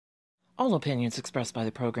All opinions expressed by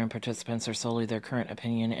the program participants are solely their current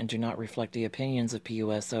opinion and do not reflect the opinions of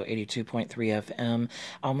PUSO 82.3 FM,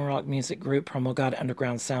 Almarock Music Group, PromoGod,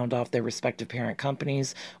 Underground Sound Off, their respective parent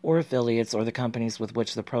companies or affiliates, or the companies with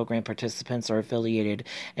which the program participants are affiliated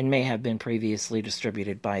and may have been previously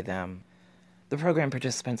distributed by them. The program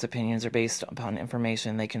participants' opinions are based upon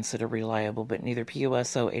information they consider reliable, but neither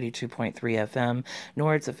PUSO 82.3 FM,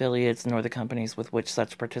 nor its affiliates, nor the companies with which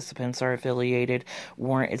such participants are affiliated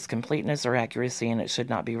warrant its completeness or accuracy, and it should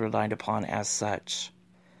not be relied upon as such.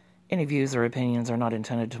 Any views or opinions are not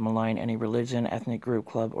intended to malign any religion, ethnic group,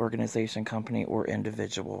 club, organization, company, or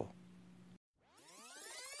individual.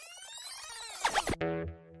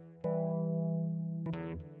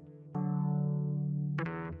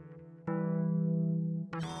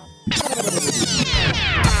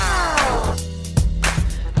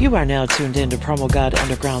 You are now tuned in to PromoGod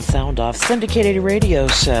Underground Sound Off, syndicated radio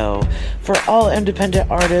show for all independent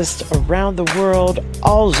artists around the world,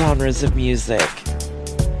 all genres of music.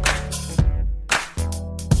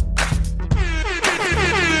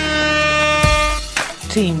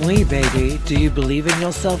 Team We, baby, do you believe in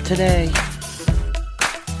yourself today?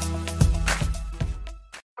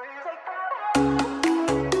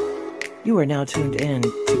 You are now tuned in to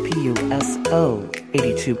PUSO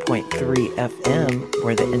 82.3 FM,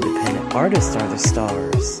 where the independent artists are the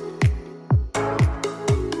stars.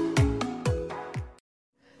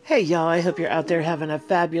 Hey y'all, I hope you're out there having a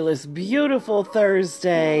fabulous, beautiful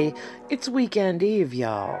Thursday. It's weekend eve,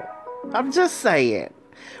 y'all. I'm just saying.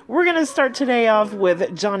 We're going to start today off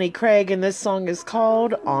with Jonny Craig, and this song is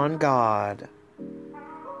called On God.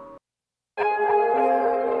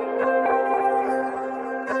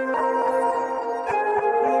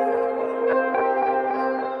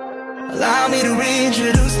 Allow me to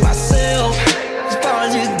reintroduce myself. As far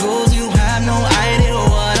as it goes, you have no idea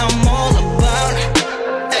what I'm all about.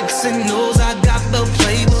 X and O's, I got the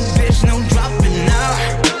playbook, bitch, no dropping out.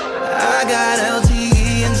 I got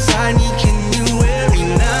LTE inside me, can you hear me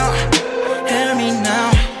now? Hear me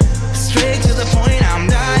now. Straight to the point, I'm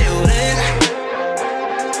dialed in.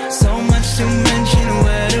 So much to mention,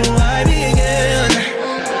 where do I begin?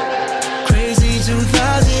 Crazy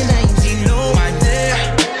 2019, oh my dear.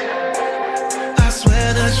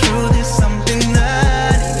 The truth is something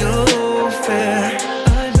that you fear.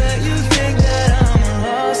 I bet you think that I'm a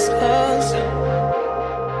lost cause.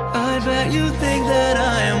 I bet you think that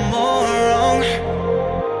I am more wrong.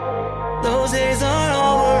 Those days are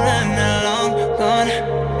over and they're long gone.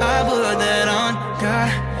 I put that on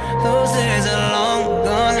God. Those days are long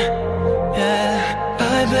gone. Yeah.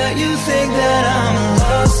 I bet you think that I'm a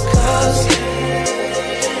lost cause.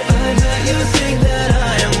 I bet you think that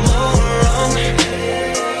I am more wrong.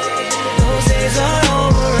 Days are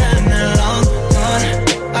over and they're long gone.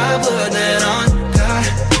 I put that on God.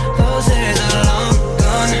 Those days are long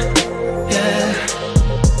gone. Yeah.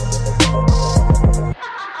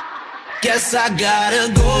 Guess I gotta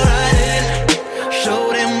go right in.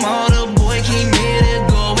 Show them all the boy keep me to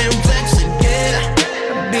go and flex again.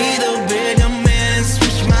 Be the bigger man,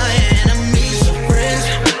 switch my enemies to friends.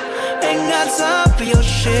 Ain't got time for your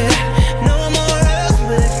shit. No more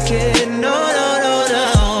earthquake kid. No, no, no, no.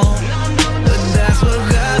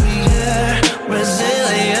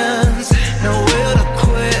 Resilience, no will to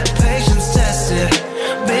quit, patience tested,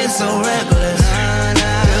 been so reckless.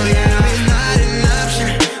 Failure is not an option,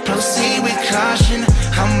 proceed with caution.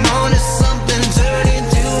 I'm on to something, turn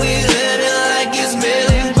into it, let it like it's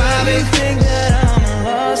Billy Bobby. You think that I'm a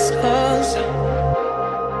lost cause?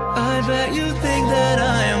 I bet you think that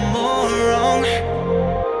I am more wrong.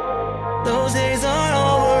 Those days are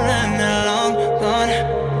over and they're long gone.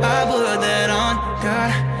 I put that on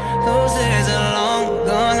God. Those days are long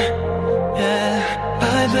gone, yeah.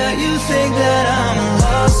 I bet you think that I'm a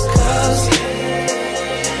lost cause.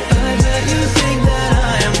 I bet you think that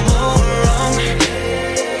I am more wrong.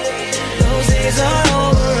 Those days are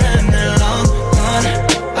over and they're long gone.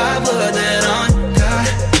 I put that on God.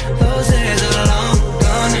 Those days are long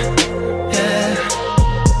gone, yeah.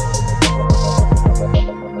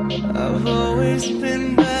 I've always been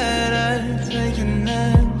bad at taking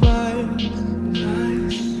advice.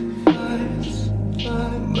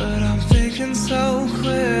 But I'm thinking so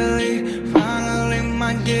clearly, finally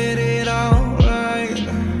might get it all right.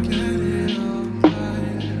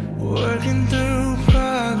 Working through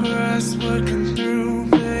progress, working through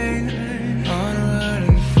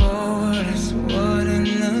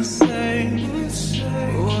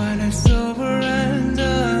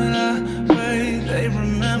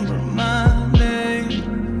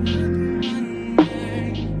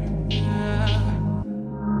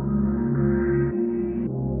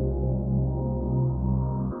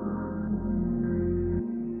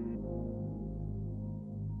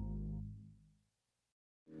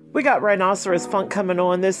We got Rhinoceros Funk coming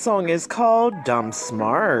on. This song is called Dumb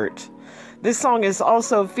Smart. This song is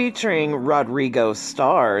also featuring Rodrigo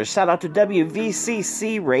Stars. Shout out to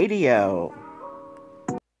WVCC Radio.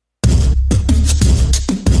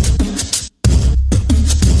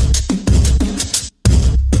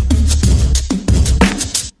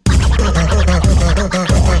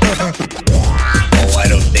 I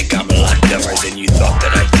don't think I'm a lot dumber than you thought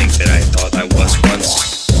that I think that I thought I was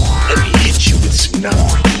once. Let me hit you with some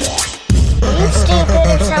knowledge. You stupid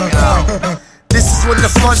or something. This is when the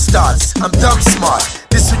fun starts. I'm dumb smart.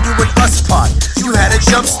 This when you and us part. You had a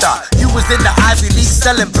jump start. You was in the Ivy League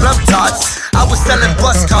selling plum tarts. I was selling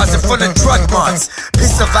bus cars in front of drug marts.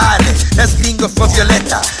 Pista Violet, that's gringo for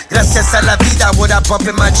Violeta. Gracias a la vida, what I bump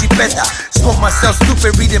in my Jeepeta. Smoke myself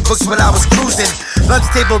stupid reading books while I was cruising. Lunch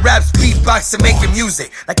table raps, beatboxing, making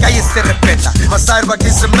music. La calle se respeta. My sidewalk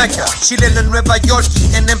is a mecca. Chilling in Nueva York,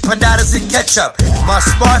 eating empanadas and ketchup. My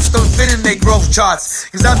sparks don't fit in their growth charts.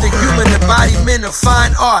 Cause I'm the human embodiment of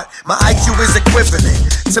fine art. My IQ is equivalent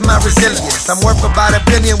to my resilience. I'm worth about $1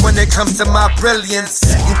 billion when it comes to my brilliance.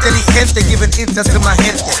 Inteligente, giving intel to my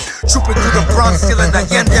gente. Trooping through the Bronx, killing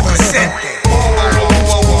Allende presente.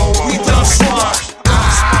 We dumb smart. Dumb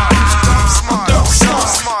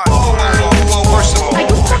smart. First of all,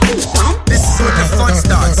 this is when the fun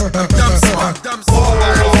starts. I'm dumb smart.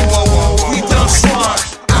 we dumb smart.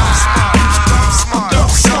 Dumb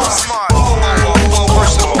smart.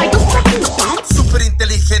 First of all, Super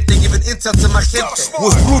inteligente, giving intel to my gente.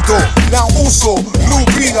 Was bruto, now uso, blue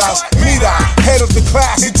vidas, mira, head of the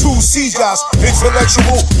class in 2 sillas.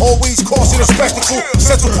 Intellectual, always causing a spectacle.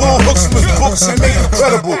 Set to pull hooks from his books and make it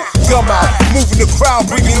credible. Dumb out, moving the crowd,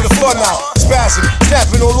 bringing the fun out. Spazzing,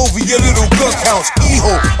 snapping all over your little gun counts.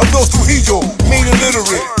 Hijo of those Trujillo, made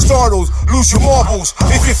illiterate. Startles, lose your marbles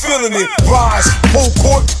if you're feeling it. Rise, whole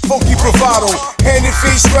court, funky bravado. Hand and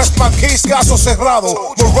face rest, my case caso cerrado.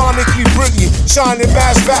 Moronically brilliant, shining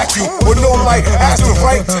mass vacuum. With no light, has the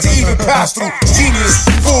right to even pass through. Genius,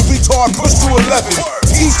 full retard, push to 11.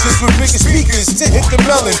 Teachers with bigger speakers to hit the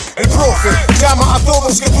melon. El profe, llama a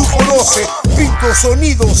todos que tú conoces. Pinto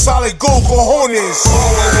sonido, sale go cojones.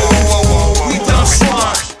 we dumb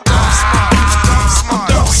smart. Dumb smart.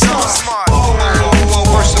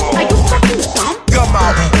 First of all, Come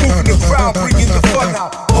out, moving the crowd, bringing the fun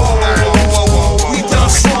out. we dumb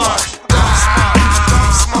smart. Dumb smart.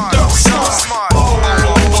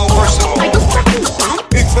 First of all,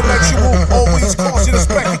 Intellectual, always causing a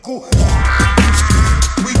spectacle.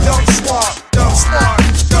 We dumb smart, dumb smart,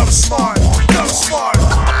 dumb smart, dumb smart.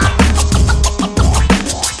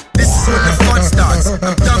 This is when the fun starts.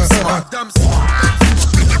 I'm dumb smart.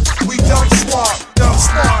 We dumb smart, dumb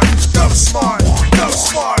smart, dumb smart, dumb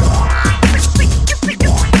smart.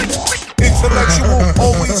 Intellectual,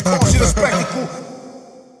 always causing a spectacle.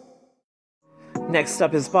 Next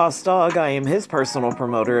up is Boss Dog. I am his personal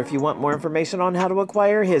promoter. If you want more information on how to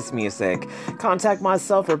acquire his music, contact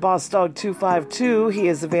myself or Boss Dog 252. He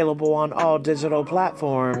is available on all digital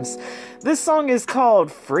platforms. This song is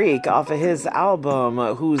called Freak off of his album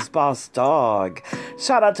Who's Boss Dog.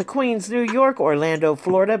 Shout out to Queens, New York, Orlando,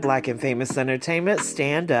 Florida, Black and Famous Entertainment.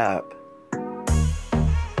 Stand up.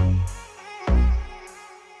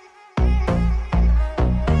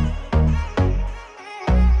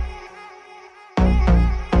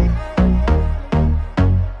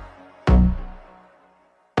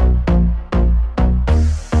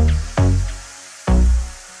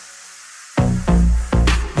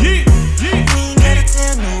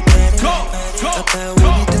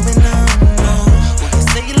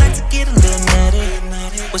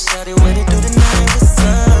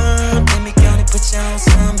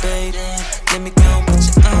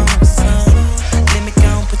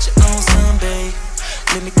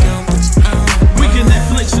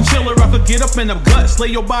 Lay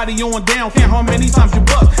your body on down, can't how many times you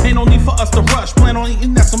bust. Ain't no need for us to rush, plan on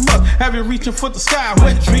eating that's a must. Have you reaching for the sky,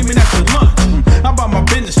 wet dreaming at your lunch. How about my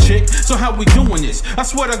business chick, so how we doing this? I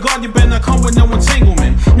swear to God you better not come with no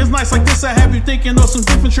entanglement. It's nights like this I have you thinking of some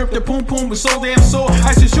different trip that Poom Poom was so damn sore.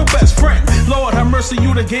 I just your best friend, Lord have mercy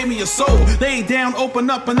you that gave me your soul. Lay down, open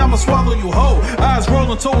up and I'ma swallow you whole. Eyes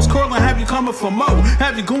rolling, toes curling, have you coming for more.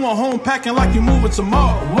 Have you going home packing like you moving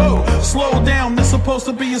tomorrow. Whoa, slow down, this supposed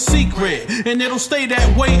to be a secret. And it'll stay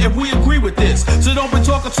that way if we agree with this. So don't be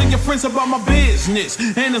talking to your friends about my business.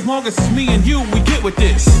 And as long as it's me and you, we get with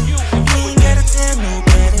this. You ain't gotta tell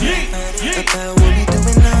nobody about what we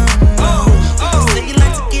doing now. You say you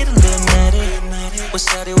like to get a little naughty. Well,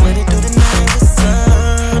 shout it, what it do tonight? What's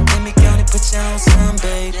up? Let me go and put you on some,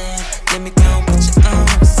 babe. Let me go and put you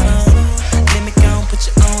on some. Let me go and put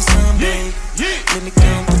you on some, babe. Let me go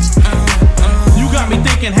and put you on. You got me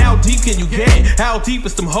thinking how How deep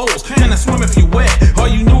is them holes? Can I swim if you wet? Are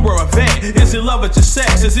you new or a vet? Is it love at your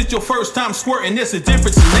sex? Is it your first time squirting? There's a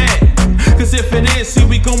difference in that. Cause if it is, see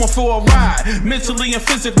we going for a ride. Mentally and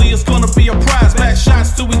physically it's gonna be a prize. Back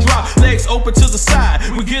shots till we drop, legs open to the side.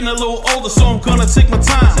 We're getting a little older, so I'm gonna take my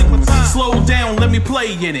time. Slow down, let me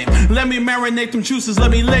play in it. Let me marinate them juices, let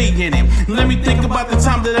me lay in it. Let me think about the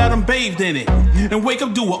time that I done bathed in it. And wake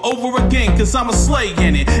up, do it over again, cause I'm a slay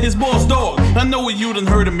in it. It's Boss Dog, I know what you done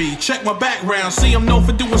heard of me. Check my background, see I'm known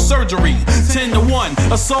for doing surgery. 10 to 1,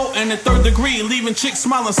 assault and the 3rd degree. Leaving chicks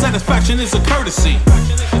smiling, satisfaction is a courtesy.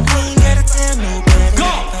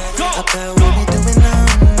 Go, go, about what we doing now,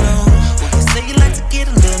 no. Well, you say you like to get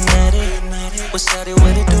a little naughty. Well, shout it,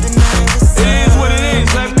 what it do tonight? It is what it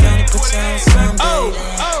is, let me go put your own song, babe.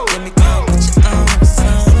 Let me go put your own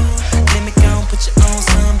song. Let me go put your own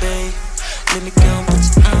song, babe. Let me go put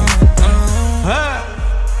your own.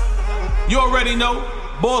 You already know,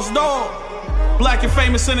 Boss Dog, Black and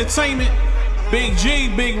Famous Entertainment, Big G,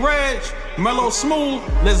 Big Reg, Mellow Smooth,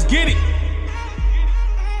 let's get it.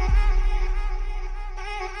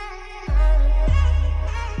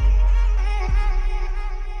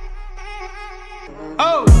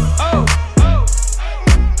 Oh, oh, oh.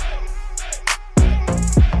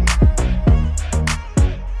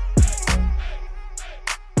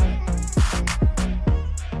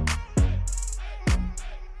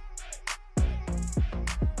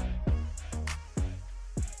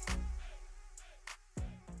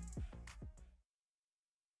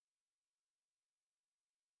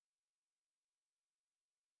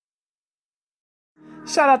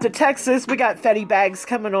 Shout out to Texas. We got Fetti Bagz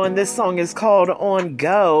coming on. This song is called On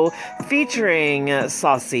Go, featuring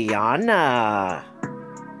Asiya.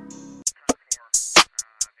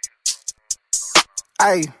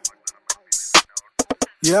 Ay.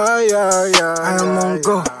 Yeah. I'm on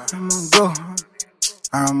go.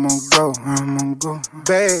 I'm on go.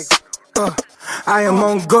 Bag. I am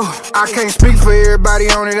on go. I can't speak for everybody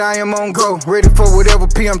on it. I am on go. Ready for whatever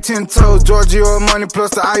PM 10 toes. Georgia or money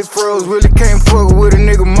plus the ice froze. Really can't fuck with a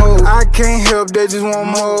nigga mode. I can't help, they just want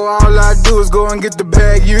more. All I do is go and get the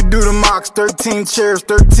bag. You do the mocks. 13 chairs,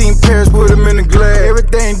 13 pairs, put them in the glass.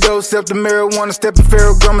 Everything dope except the marijuana. Stepping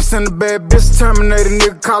Pharaoh, Gamba, send the bad bitch. Terminator,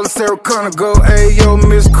 nigga, call it Sarah Connor. Go, hey, yo,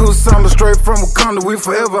 Miss Cool Summer, straight from Wakanda. We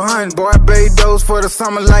forever hunting. Boy, I paid those for the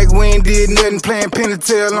summer like we ain't did nothing. Playing pin and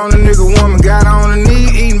tail on the nigga woman. Got on the knee,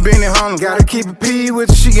 eating Benny Hunter. Gotta keep it P with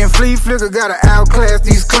her, she can flea flicker. Gotta outclass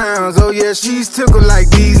these clowns. Oh yeah, she's tickled like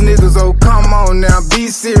these niggas. Oh come on now, be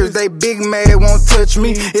serious. They big mad, won't touch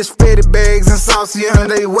me. It's Fetti Bagz and Asiya Young.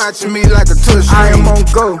 They watching me like a touch. I am on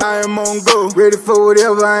go. Ready for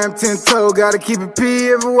whatever. I am 10 toe. Gotta keep it P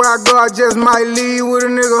everywhere I go. I just might leave with a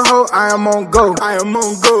nigga hoe. I am on go.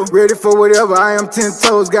 Ready for whatever. I am 10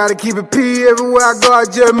 toes. Gotta keep it P everywhere I go. I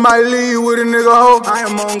just might leave with a nigga hoe. I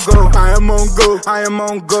am on go. Ready for whatever. I am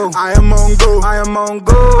on go.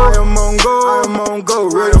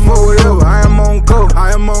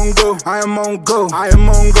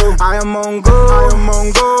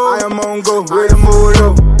 Ready for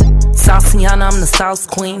whatever. Sauciana, I'm the sauce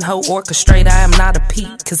queen, hoe orchestrator, I am not a peep.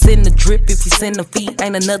 Cause in the drip, if you send a feet,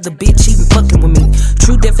 ain't another bitch even fucking with me.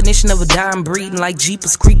 True definition of a dime breeding, like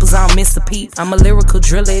Jeepers Creepers, I don't miss a peep. I'm a lyrical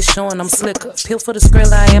driller, it's showing I'm slicker. Pill for the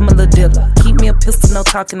skrilla, I am a little dealer. Keep me a pistol, no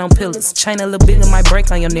talking on pillars. Chain a little bigger, might break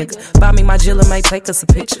on your nigga. Buy me my jilla, might take us a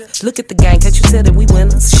picture. Look at the gang, can't you tell that we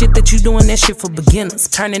winners? Shit that you doing, that shit for beginners.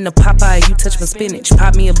 Turn into Popeye, you touch my spinach.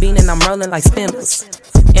 Pop me a bean and I'm rolling like spinners.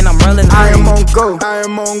 And I'm rolling. I am on go.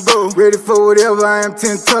 Ready for whatever. I am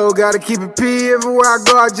 10 toe. Gotta keep it P everywhere I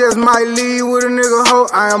go. I just might leave with a nigga hoe.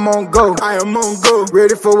 I am on go.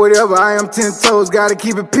 Ready for whatever. I am 10 toes. Gotta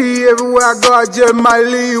keep it P everywhere I go. I just might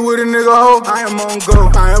leave with a nigga hoe. I am on go.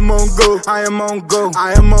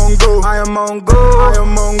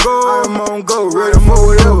 Ready for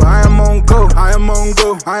whatever. I am on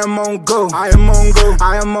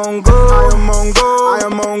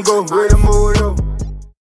go. Ready for whatever.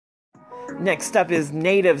 Next up is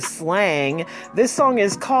Native Slang. This song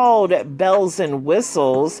is called Bells and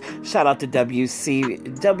Whistles. Shout out to WVCC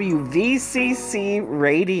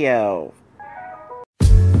Radio.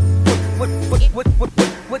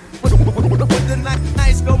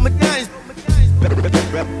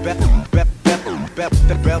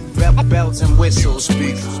 Bells and whistles.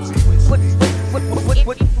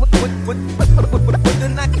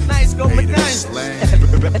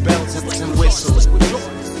 Bells and whistles.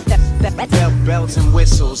 bells and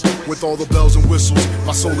whistles. With all the bells and whistles,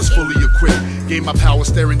 my soul is fully equipped. Gain my power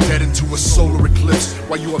staring dead into a solar eclipse.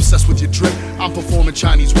 While you obsessed with your drip, I'm performing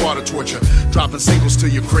Chinese water torture, dropping singles till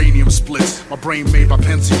your cranium splits. My brain made by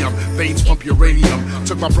Pentium, veins pump uranium.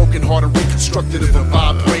 Took my broken heart and reconstructed it with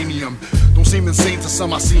vibranium. Don't seem insane to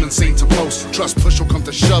some, I seem insane to most. Trust push will come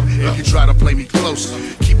to shove if you try to play me close.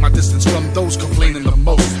 Keep my distance from those complaining the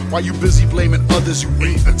most. While you busy blaming others, you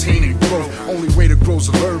ain't attaining growth. Only way to grow is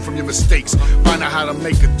to learn from your mistakes. Find out how to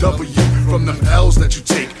make a W from them L's that you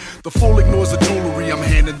take. The fool ignores the jewelry I'm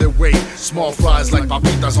handing their way. Small fries like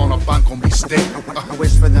papitas on a bank on steak. I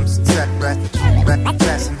wish for them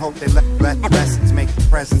success and hope they let lessons make the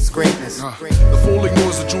presence greatness. The fool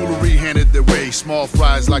ignores the jewelry handed their way. Small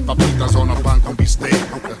fries like papitas on a bank on steak.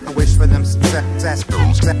 I wish for them success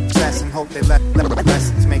and hope they let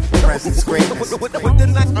lessons make the presence greatness. With the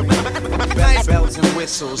nice bells and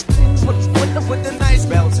whistles. With the nice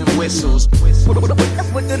bells and whistles.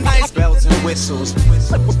 With the nice bells and whistles.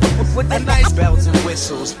 With the nice bells and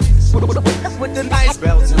whistles. With the nice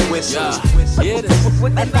bells and whistles.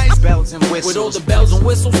 With the nice bells and whistles. With all the bells and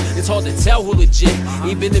whistles, it's hard to tell who legit.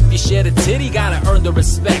 Even if you share the titty, gotta earn the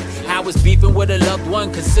respect. How is beefing with a loved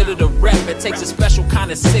one considered a rep? It takes a special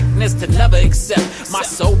kind of sickness to never accept. My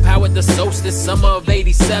soul powered the solstice, summer of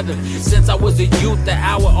 '87. Since I was a youth, the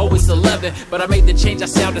hour always 11. But I made the change, I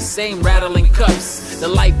sound the same, rattling cups. The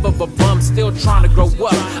life of a bum, still trying to grow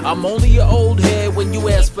up. I'm only an old head when you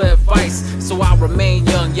ask for advice, so I remain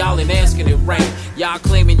young, y'all ain't asking it right. Y'all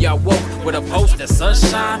claiming y'all woke with a post that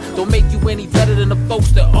sunshine don't make you any better than the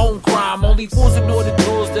folks that own crime. Only fools ignore the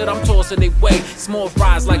jewels that I'm tossing they way. Small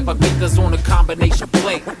fries like papitas on a combination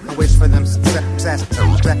plate. I wish for them success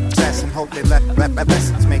and hope they let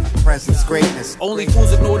lessons make the presence greatness. Only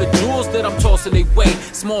fools ignore the jewels that I'm tossing they way.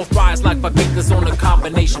 Small fries like papitas on a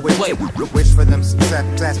combination plate. I wish for them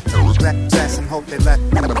success and hope they let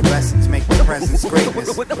lessons make the presence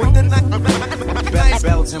greatness. With the nice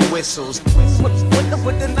bells and whistles.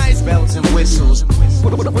 With the nice bells and whistles.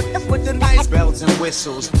 With the nice bells and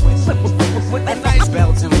whistles. With the nice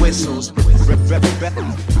bells and whistles.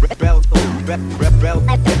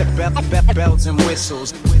 Bells and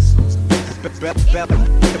whistles.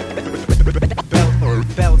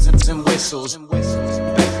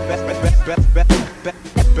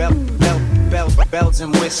 Bells and whistles. Bells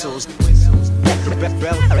and whistles.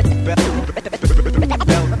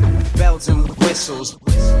 Bells and whistles.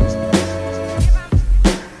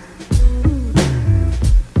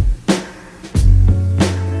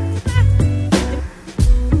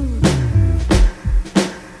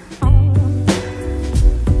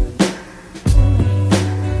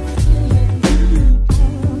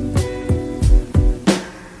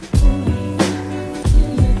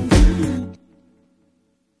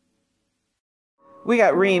 We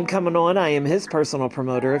got Reem coming on. I am his personal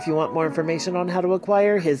promoter. If you want more information on how to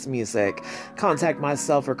acquire his music, contact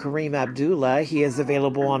myself or Kareem Abdullah. He is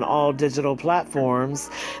available on all digital platforms.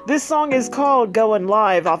 This song is called Going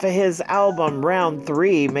Live off of his album Round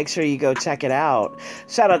 3. Make sure you go check it out.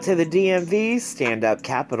 Shout out to the DMV, Stand Up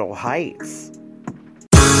Capitol Heights.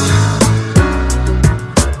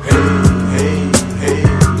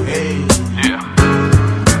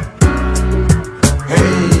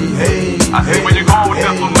 I see where you going with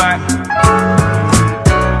this one, man.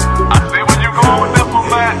 I see where you going with this one,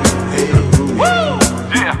 man. Woo!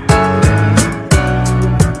 Yeah.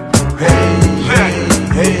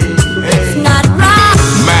 It's not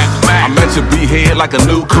right. I met your B-head like a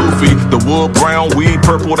new Koofy. The wood brown, weed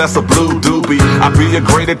purple, that's a blue doobie. I be a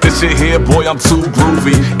great at this shit here, boy, I'm too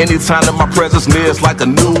groovy. Anytime that my presence near, it's like a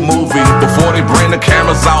new movie. Before they bring the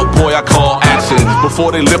cameras out, boy, I call action.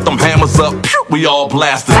 Before they lift them hammers up, we all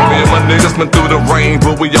blasting. Man, my niggas been through the rain,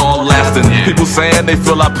 but we all lasting. People saying they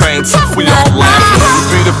feel our pain, we all laughing.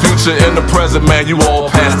 We be the future and the present, man, you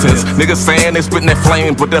all past tense. Niggas saying they spitting that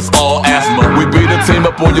flame, but that's all asthma. We be the team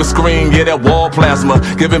up on your screen, yeah, that wall plasma.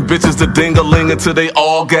 Giving bitches the ding-a-ling until they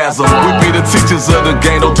orgasm. We be the teachers of the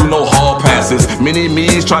game, don't do no hard passes.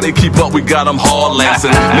 Mini-me's try to keep up, we got them hard lasting.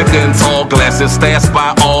 Liquor in tall glasses, stashed by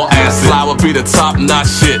all acid. Flower be the top-notch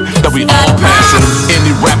shit that we all passing. Any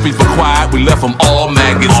rap be for quiet, we left them all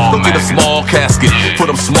maggots. Look at a small casket for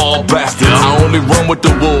them small bastards. I only run with the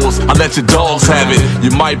wolves, I let your dogs have it. You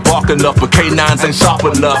might bark enough, but K9s ain't sharp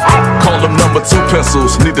enough. Call them number 2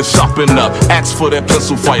 pencils, need to sharpen up. Ask for that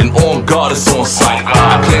pencil fighting, on guard, it's on sight.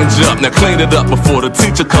 I cleaned you up, now clean it up before the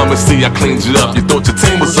teacher come and see I cleaned you up. You thought your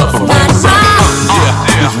team was up, but what was up?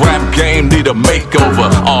 Yeah, this rap game need a makeover.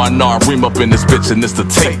 R&R Reem up in this bitch and it's the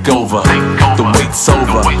takeover. The wait's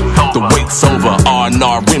over, the wait's over.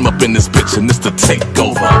 R&R Reem up in this bitch and it's the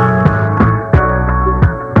takeover.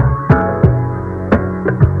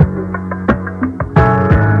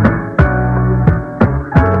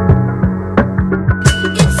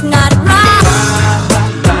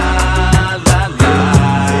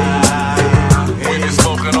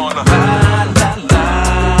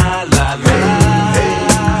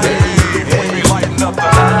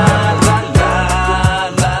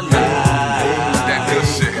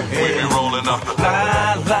 singing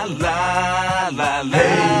la la la la la.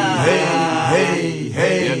 Hey.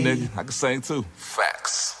 Yeah, nigga, I can sing too.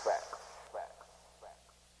 Facts.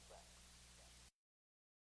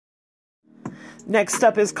 Next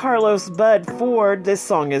up is Carlos Bud Ford. This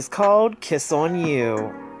song is called Kiss on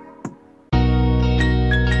You.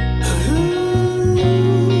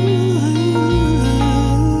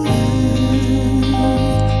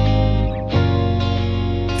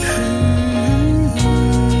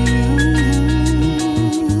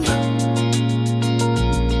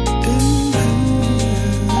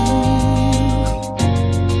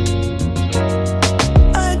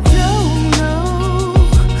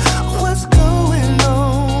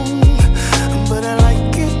 But I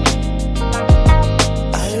like it.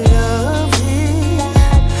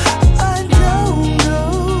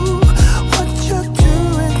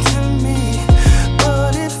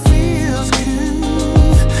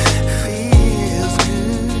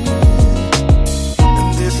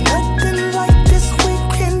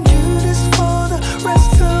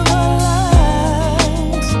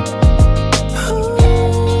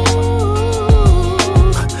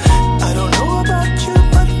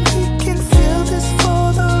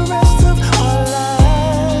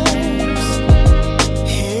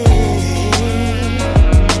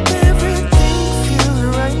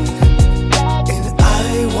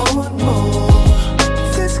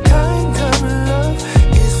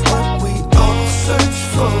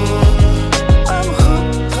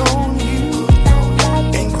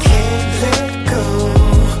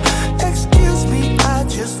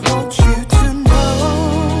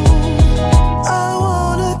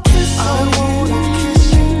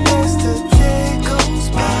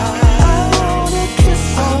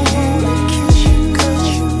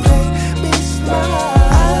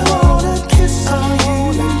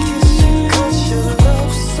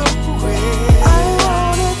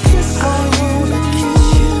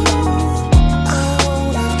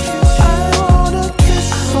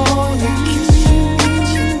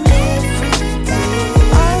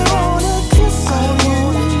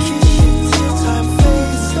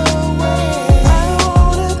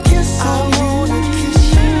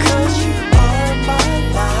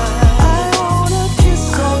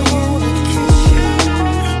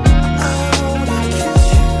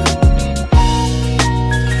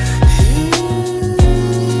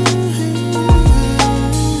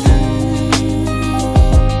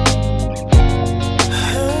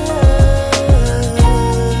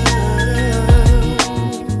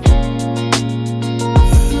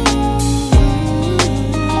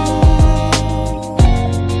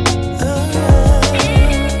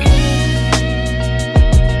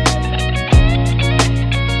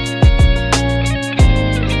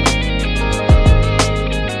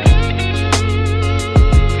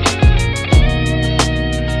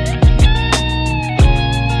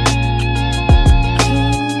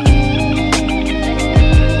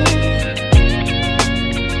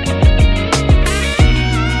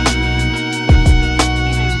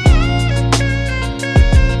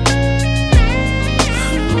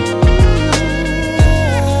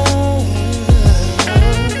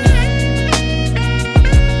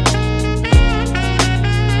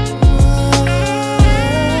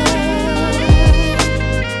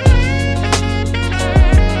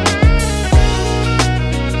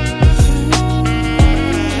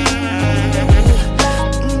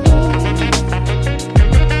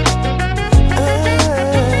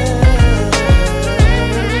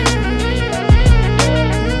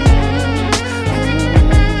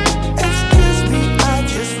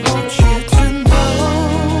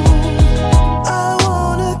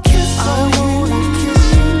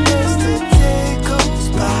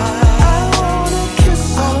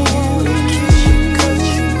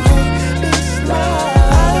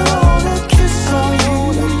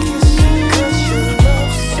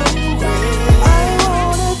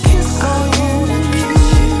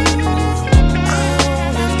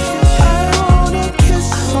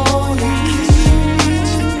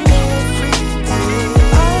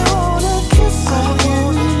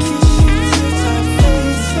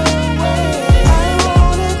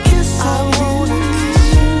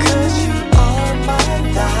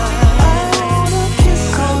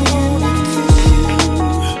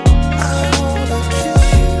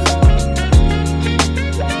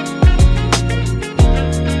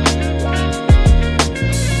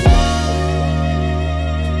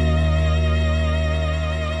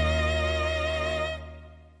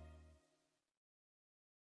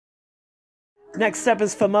 Next up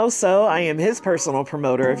is Famoso. I am his personal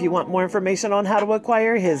promoter. If you want more information on how to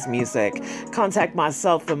acquire his music, contact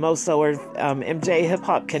myself, Famoso, or MJ Hip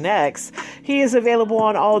Hop Connects. He is available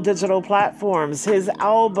on all digital platforms. His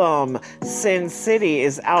album, Sin City,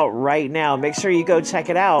 is out right now. Make sure you go check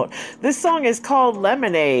it out. This song is called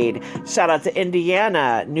Lemonade. Shout out to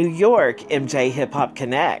Indiana, New York, MJ Hip Hop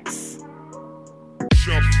Connects.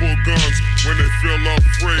 Shop full guns when they feel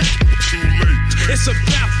afraid. Too late. It's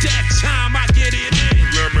about that time I get it in.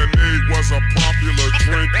 Lemonade was a popular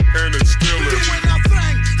drink, and it still is. When I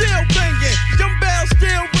think, still banging, them bells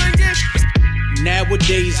still ringing.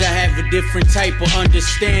 Nowadays I have a different type of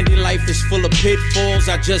understanding. Life is full of pitfalls.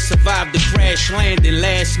 I just survived the crash landing.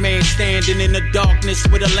 Last man standing in the darkness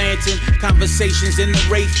with a lantern. Conversations in the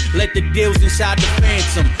race, let the deals inside the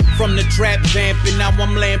phantom. From the trap vamping, now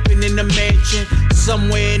I'm lamping in the mansion.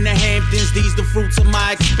 Somewhere in the Hamptons, these the fruits of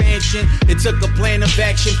my expansion. It took a plan of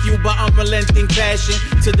action, fueled by unrelenting passion,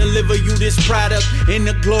 to deliver you this product in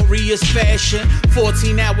a glorious fashion.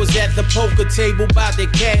 14 hours at the poker table, about to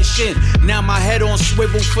cash in. Now my head on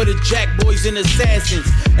swivel for the jack boys and assassins.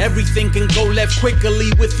 Everything can go left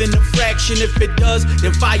quickly within a fraction. If it does,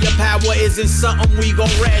 then firepower isn't something we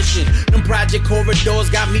gon' ration. Them project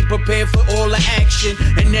corridors got me prepared for all the action.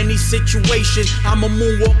 In any situation, I'm a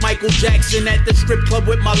moonwalk Michael Jackson at the strip club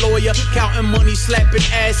with my lawyer, counting money, slapping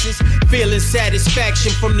asses, feeling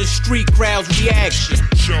satisfaction from the street crowd's reaction.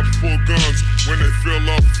 Shop full guns when they feel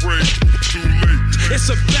afraid. Too late. It's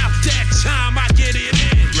about that time I get it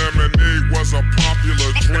in. Lemonade was a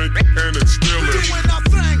popular drink, and it still is. When I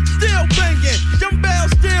think, still banging, them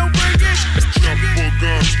bells still ringing. Shop full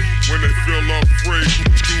guns when they feel afraid.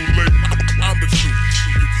 Too late. I'm the truth.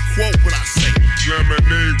 You can quote what I say.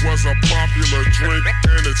 Lemonade was a popular drink,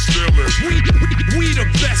 and it still is. We the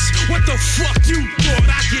best. What the fuck you thought?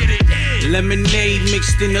 I get it in. Lemonade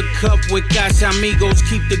mixed in a cup with Casamigos.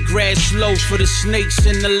 Keep the grass low for the snakes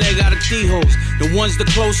and the legaratijos. The ones the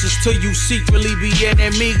closest to you secretly be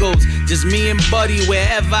enemigos. Just me and Buddy,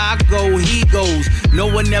 wherever I go, he goes. No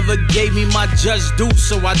one ever gave me my just due,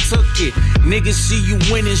 so I took it. Niggas see you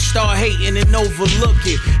winning, start hating and overlook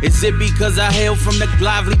it. Is it because I hail from the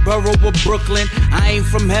lively borough of Brooklyn? I ain't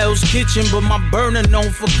from Hell's Kitchen, but my burner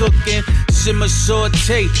known for cooking. Simmer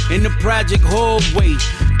saute in the project hallway.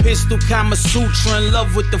 Pistol Kama Sutra in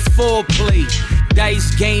love with the foreplay.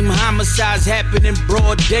 Dice game homicides happen in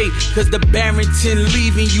broad day. Cause the Barrington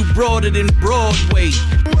leaving you broader than Broadway.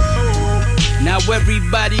 Now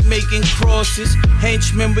everybody making crosses.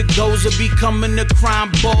 Henchmen with goals are becoming the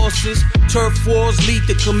crime bosses. Turf wars lead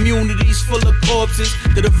to communities full of corpses.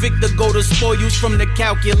 To the victor go the spoils from the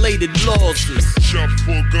calculated losses. Shop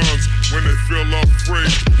full guns when they feel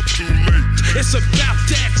afraid. Too late. It's about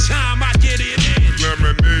that time I get it in.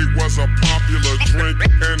 Lemonade was a popular drink,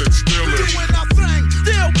 and it still is. When I think,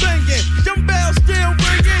 still banging, them bells still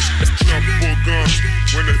ringing. Shop full guns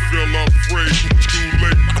when they feel afraid. Too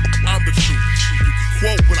late. I'm the truth. You can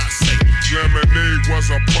quote what I say. Lemonade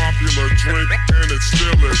was a popular drink, and it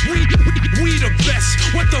still is. We the best.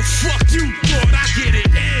 What the fuck you thought? I get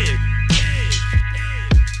it in.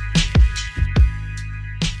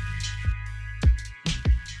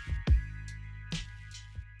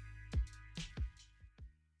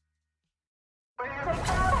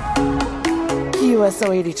 PUSO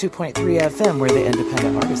 82.3 FM, where the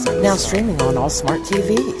independent artists are now streaming on all smart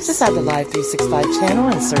TVs. Just add the Live 365 channel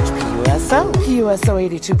and search PUSO. PUSO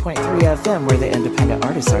 82.3 FM, where the independent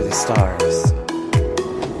artists are the stars.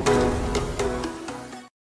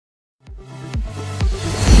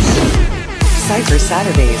 Cypher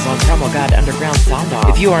Saturdays on PromoGod Underground Sound Off.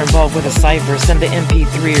 If you are involved with a cypher, send the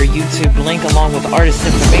MP3 or YouTube link along with artist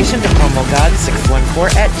information to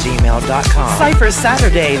PromoGod614@gmail.com. Cypher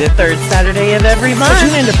Saturday, the third Saturday of every month. So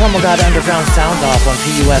tune in to PromoGod Underground Sound Off on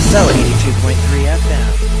PUSO 82.3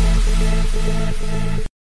 FM.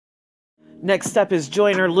 Next up is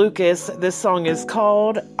Joyner Lucas. This song is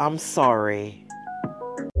called I'm Sorry.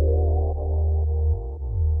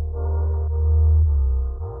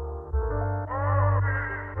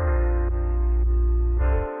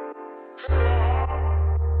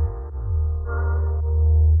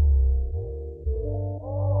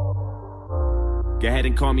 Go ahead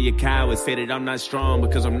and call me a coward, say that I'm not strong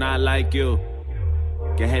because I'm not like you.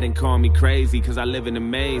 Go ahead and call me crazy cause I live in a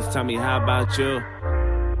maze, tell me how about you?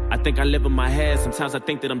 I think I live in my head, sometimes I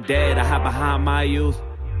think that I'm dead, I hide behind my youth.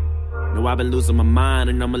 No, I've been losing my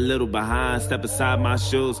mind and I'm a little behind, step aside my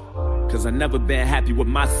shoes. Cause I never been happy with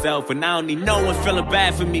myself and I don't need no one feeling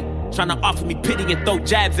bad for me. Trying to offer me pity and throw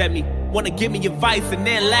jabs at me. Wanna give me advice and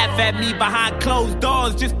then laugh at me behind closed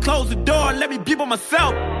doors. Just close the door and let me be by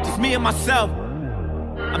myself, just me and myself.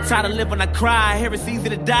 I'm tired of living, I cry. I hear it's easy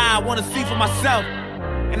to die, I wanna see for myself.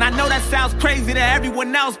 And I know that sounds crazy to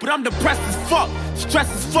everyone else, but I'm depressed as fuck,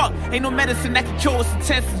 stressed as fuck. Ain't no medicine that can cure what's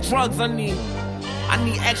intense as drugs. I need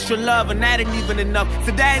extra love, and that ain't even enough.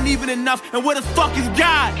 So that ain't even enough, and where the fuck is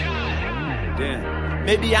God? Damn,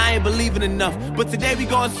 maybe I ain't believing enough, but today we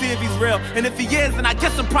gonna see if he's real. And if he is, then I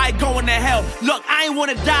guess I'm probably going to hell. Look, I ain't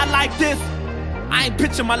wanna die like this. I ain't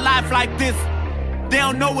picture my life like this. They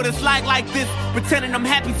don't know what it's like this. Pretending I'm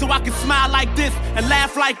happy so I can smile like this and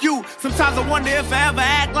laugh like you. Sometimes I wonder if I ever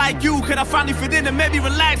act like you. Could I finally fit in and maybe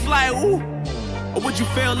relax like, ooh? Or would you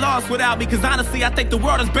feel lost without me? Cause honestly, I think the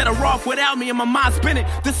world is better off without me and my mind spinning.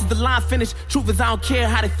 This is the line finish. Truth is I don't care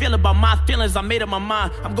how they feel about my feelings. I made up my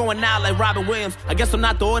mind. I'm going out like Robin Williams. I guess I'm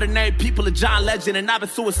not the ordinary people of John Legend. And I've been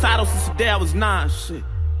suicidal since the day I was 9. Shit.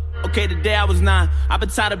 Okay, the day I was 9, I've been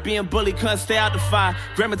tired of being bullied, couldn't stay out the fire.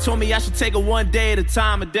 Grandma told me I should take it one day at a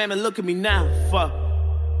time, and damn it, look at me now.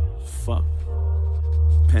 Fuck.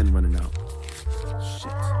 Pen running out.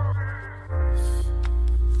 Shit.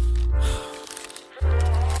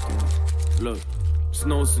 Look, just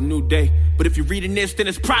know it's a new day, but if you're reading this, then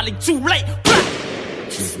it's probably too late.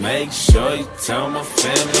 Just make sure you tell my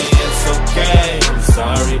family it's okay. I'm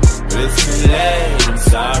sorry, but it's too late. I'm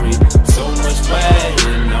sorry, so much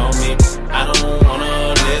waiting on me. I don't wanna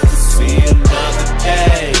live to see another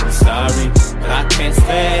day. I'm sorry, but I can't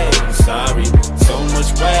stay. I'm sorry, so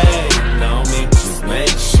much waiting on me. Just make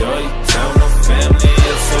sure you tell my family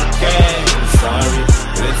it's okay. I'm sorry,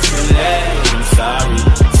 but it's too late. I'm sorry,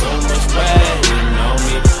 so much waiting on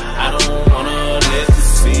me. I don't wanna live to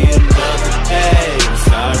see another day. I'm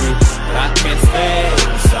sorry, but I can't stay.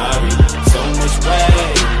 I'm sorry, so much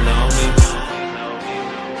waiting on me.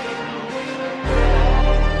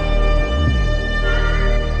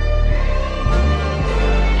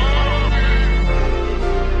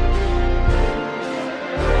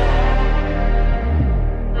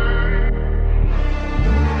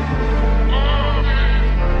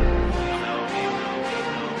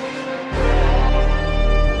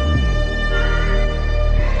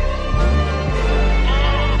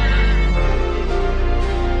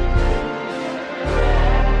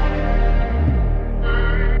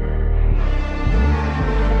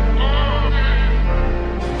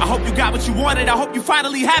 What you wanted, I hope you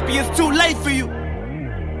finally happy. It's too late for you.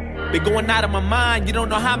 Been going out of my mind. You don't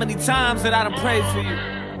know how many times that I done prayed for you.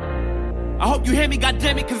 I hope you hear me,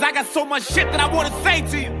 goddammit, cause I got so much shit that I wanna say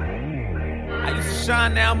to you. I used to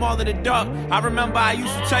shine, now I'm all in the dark. I remember I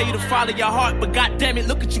used to tell you to follow your heart, but goddammit,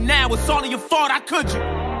 look at you now, it's all in your fault. How could you?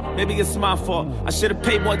 Maybe it's my fault. I should've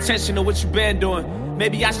paid more attention to what you been doing.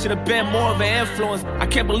 Maybe I should've been more of an influence. I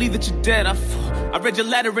can't believe that you're dead. I read your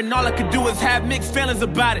letter and all I could do is have mixed feelings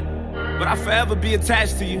about it. But I'll forever be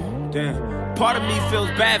attached to you. Damn. Part of me feels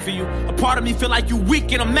bad for you. A part of me feel like you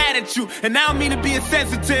weak and I'm mad at you. And I don't mean to be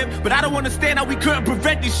insensitive, but I don't understand how we couldn't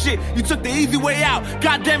prevent this shit. You took the easy way out.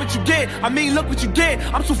 God damn it, you did. I mean, look what you did.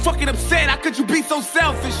 I'm so fucking upset. How could you be so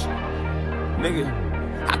selfish?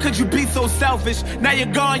 Nigga, how could you be so selfish? Now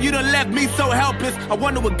you're gone, you done left me so helpless. I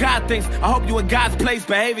wonder what God thinks. I hope you in God's place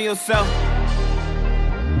behaving yourself.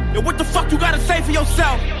 Yo, what the fuck you gotta say for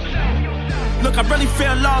yourself? Look, I really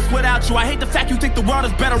feel lost without you. I hate the fact you think the world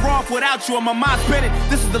is better off without you. And my mind's spinning.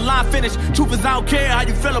 This is the line finish. Truth is I don't care how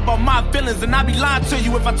you feel about my feelings. And I'd be lying to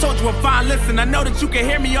you if I told you I'm fine. Listen, I know that you can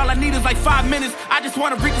hear me. All I need is like 5 minutes. I just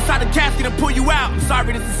want to reach inside the casket and pull you out. I'm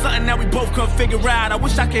sorry, this is something that we both couldn't figure out. I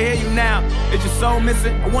wish I could hear you now. Is your soul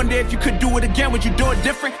missing? I wonder if you could do it again. Would you do it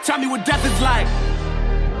different? Tell me what death is like.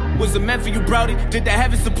 Was it meant for you, Brody? Did the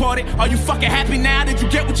heavens support it? Are you fucking happy now? Did you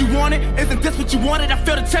get what you wanted? Isn't this what you wanted? I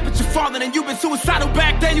feel the temperature falling and you've been suicidal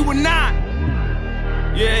back then, you were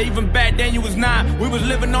 9. Yeah, even back then you was 9. We was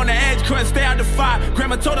living on the edge, couldn't stay out the fire.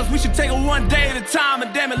 Grandma told us we should take it one day at a time.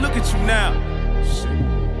 And damn it, look at you now.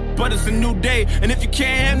 Shit. But it's a new day, and if you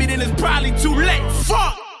can't hear me, then it's probably too late.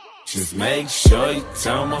 Fuck! Just make sure you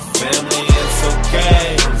tell my family it's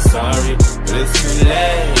okay. I'm sorry, but it's too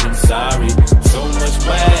late. I'm sorry, so much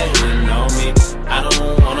waiting on me. I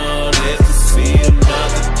don't wanna live to see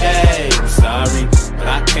another day. I'm sorry, but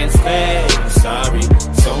I can't stay. I'm sorry,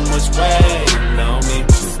 so much waiting on me.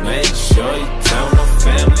 Just make sure you tell my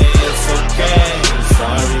family it's okay. I'm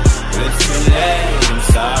sorry, but it's too late. I'm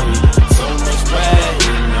sorry, so much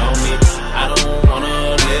waiting on me. I don't wanna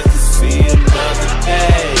live to see another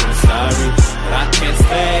day. I'm sorry, but I can't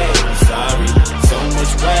stay. I'm sorry, so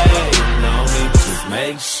much waiting.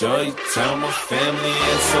 sure you tell my family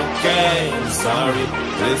it's okay. I'm sorry,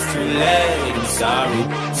 but it's too late. I'm sorry,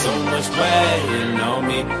 so much waiting on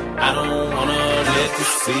me. I don't wanna live to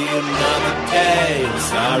see another day. I'm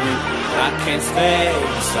sorry, but I can't stay.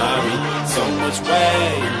 I'm sorry, so much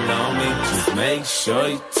waiting on me. Just make sure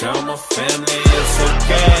you tell my family it's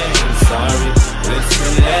okay. I'm sorry, but it's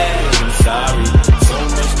too late. I'm sorry, so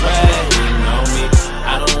much waiting on me.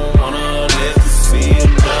 I don't wanna live to see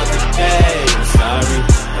another day. I'm sorry,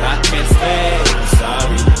 but I can't stay. I'm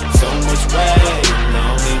sorry, so much waiting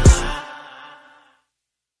on me.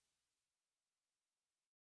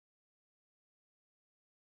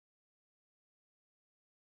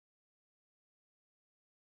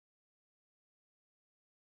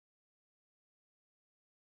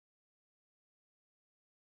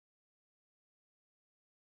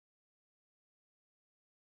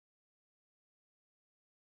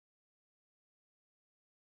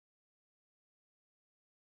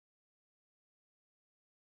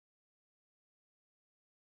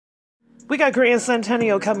 We got Gran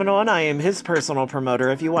Centennial coming on. I am his personal promoter.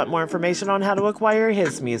 If you want more information on how to acquire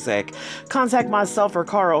his music, contact myself or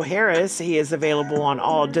Carl Harris. He is available on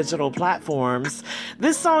all digital platforms.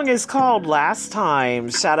 This song is called Last Time.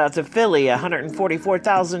 Shout out to Philly,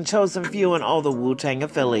 144,000 chosen few and all the Wu-Tang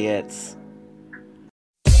affiliates.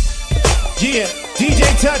 Yeah, DJ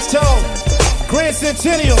Touchtone, Gran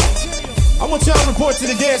Centennial. I want y'all to report to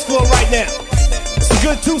the dance floor right now. It's a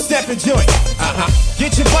good two-stepping joint.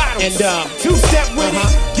 Get your bottles and two-step with it.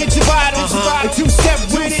 Get your bottles and two-step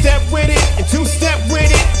with it. And two-step with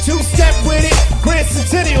it. Two-step with it. Gran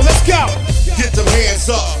Centennial, let's go. Get them hands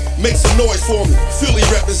up, make some noise for me. Philly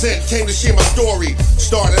represent, came to share my story.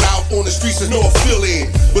 Started out on the streets of North Philly,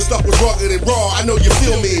 but stuff was rugged and raw, I know you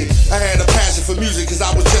feel me. I had a passion for music cause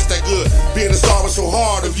I was just that good. Being a star was so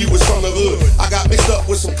hard if you was from the hood. I got mixed up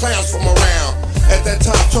with some clowns from around. At that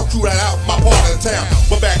time, Chuck threw that out my part of the town.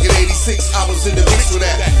 But back in '86, I was in the mix with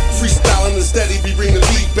that. Freestyling and steady, we bring the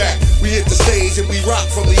beat back. We hit the stage and we rock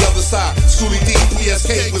from the other side. Schoolie D,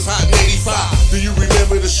 PSK was hot in '85. Do you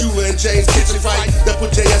remember the Shula and James kitchen fight? That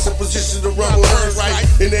put JS in position to run with hers right.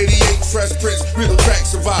 In '88, Fresh Prince, rhythm track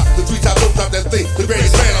survived. The three top dope top that thing, the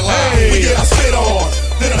greatest man alive. We get our spit on,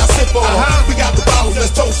 then I sip on. We got the bottles,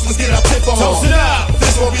 let's toast, let's get our tip on. Toast it up.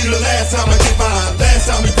 This won't be the last time I get mine.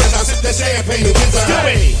 Last time we did, I sip that champagne and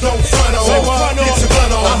design. Don't front on, get your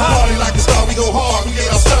gun on. Party like a star, we go hard, we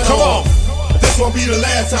get our stun on. This won't be the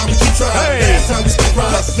last time we keep trying. Last time we spit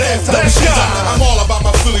rhymes, last time we spit rhymes. I'm all about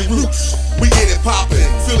my Philly roots. We get it poppin'.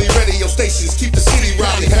 Philly radio stations keep the city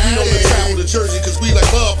rockin'. You know to travel to Jersey cause we like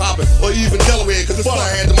club hoppin'. Or even Delaware cause the fun I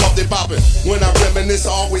had them up there poppin'. When I reminisce,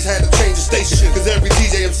 I always had to change the station. Cause every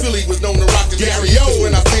DJ in Philly was known to rock the stereo. Cause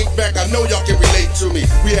when I think back, I know y'all can relate to me.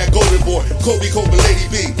 We had Golden Boy, Kobe, Cope, and Lady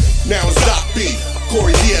B. Now it's Doc B,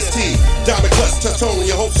 Corey, DST, Diamond Clutch, Touchtone, and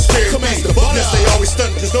your hopes are scared me. Yes, they always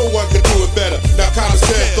stuntin' cause no one could do it better. Now Connor's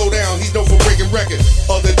Ted, throw down, he's known for breaking records.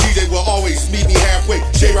 Other DJs will always meet me halfway.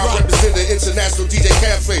 J-Rock represent the International DJ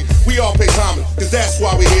Cafe. We all pay homage, cause that's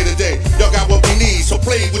why we're here today. Y'all got what we need, so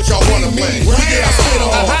play what y'all wanna play. We get our spit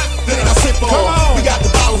on, then I sip on. We got the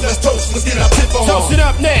bottles, let's toast, let's get our tip on. Toast it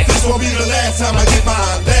up next. This won't be the last time I get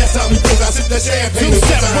mine. Last time we did, I sip that champagne.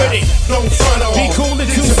 Two-step with it. Don't front on. Be cool and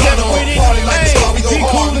two-step with it. Party like a star, we go be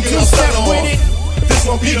hard, cool and two-step with it. This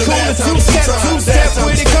won't be the last time we two-step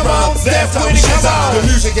with it. Come on, step with it, come on. The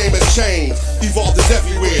music game has changed, evolved is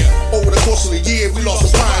everywhere. Over the course of the year, we lost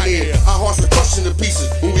a pioneer. Our hearts were crushed into pieces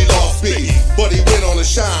when we lost Biggie. But he went on to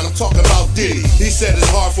shine, I'm talking about Diddy. He said it's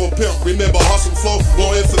hard for a pimp, remember Hustle Flow?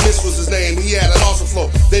 Well, Infamous was his name, he had an awesome flow.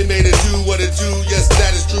 They made it do what it do, yes,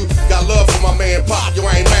 that is true. Got love for my man Pop, yo,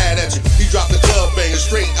 I ain't mad at you. He dropped the club banger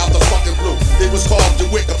straight out the fucking blue. It was called The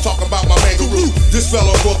Wick, I'm talking about my man Guru. This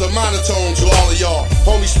fellow brought the monotone to all of y'all.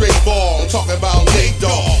 Homie straight ball, I'm talking about Nate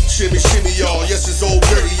Dogg. Shimmy, shimmy, y'all, yes, it's old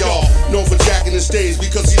dirty, y'all. Known for jacking the stage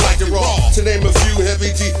because he liked it raw. To name a few,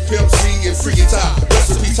 Heavy D, Pimp C, and Freaky Top.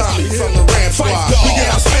 Recipe Tommy from the Ram Squad. We get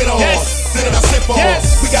our spit on, then I sip on.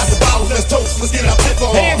 We got the bottles, let's toast, let's get our tip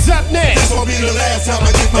on. Hands up now. This won't be the last time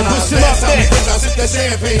I get mine. Push him up there. I sip that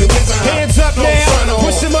champagne and hands up now.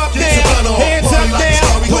 Push him up there. Hands up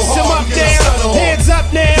now. Push him up there. Hands up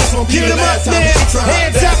now. Get him up there.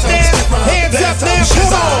 Hands up now. Hands up now.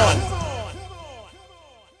 Come on.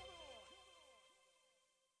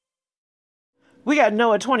 We got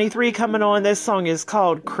Noah 23 coming on. This song is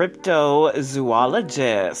called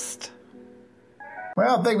Cryptozoologist.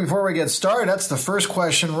 Well, I think before we get started, that's the first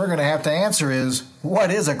question we're going to have to answer is,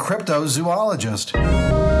 what is a cryptozoologist?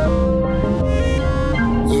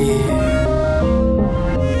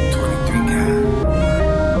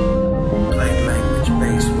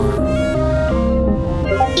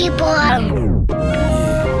 D-Boi.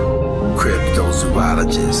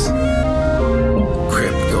 Cryptozoologist.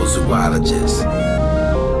 Cryptozoologist.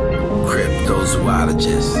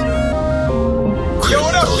 Cryptozoologist.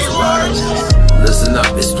 Cryptozoologist. Listen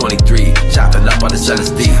up, it's 23. Chopping up on this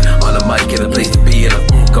LSD. On the mic and a place to be in a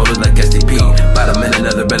golden like SDP. By the minute,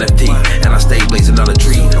 another NFT. And I stay blazing on a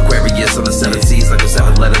tree. Aquarius on the 7 seas like a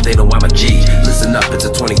 7th letter, they know I'm a G. Listen up, it's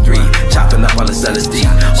a 23. Chopping up on this LSD.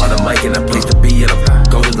 On the mic and a place to be in a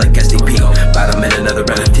golden like SDP. By the minute, another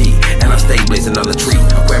NFT. And I stay blazing on the tree.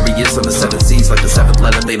 Aquarius on the 7 seas like the 7th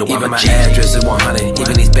letter, they know I'm a G. Even my address is 100.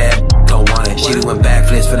 Even these bad don't want it. She doing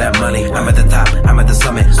backflips for that money. I'm at the top, I'm at the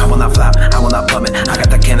summit. I will not flop, I will not plummet. I got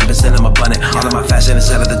the cannabis in my bunny. All of my fashion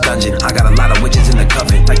is out of the dungeon. I got a lot of witches in the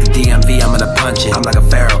coven. Like the DMV, I'm gonna punch it. I'm like a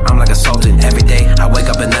pharaoh, I'm like a sultan. Every day I wake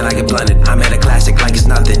up and then I get blunted. I made a classic like it's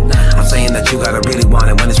nothing. I'm saying that you gotta really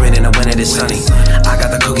want it. When it's raining and when it is sunny, I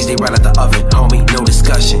got the cookies, they right out the oven. Homie, no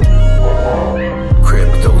discussion.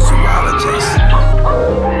 Cryptozoologist.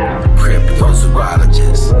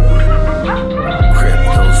 Cryptozoologist.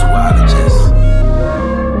 Cryptozoologist.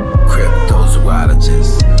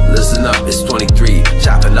 Cryptozoologist. Listen up, it's 23.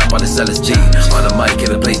 Chopping up on this LSG. On the mic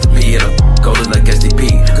and a place to be in a golden like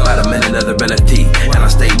SDP. By the minute, another NFT. And I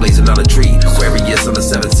stay blazing on a tree. Aquarius on the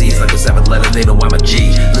 7 seas like a 7th letter, they know I'm a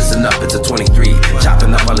G. Listen up, it's a 23.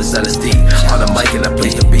 Chopping up on this LSD. On the mic and a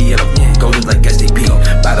place to be in a golden like SDP.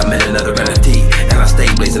 By the minute, another NFT. And I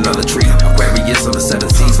stay blazing on the tree. Aquarius on the 7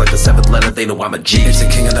 seas like the 7th letter, they know I'm a G. It's the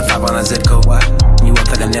king of the 5 on a zip code. You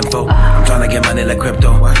up like an info. I'm trying to get money like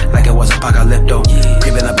crypto. Like it was apocalypto.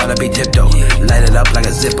 Creeping up on a beat tiptoe. Light it up like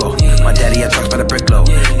a Zippo. My daddy had trucks by the brick load.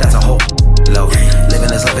 That's a whole load. Living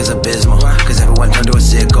this life is abysmal. Cause everyone turned to a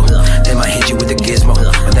sicko. They might hit you with the gizmo.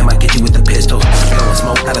 Or they might get you with the pistol. Blowing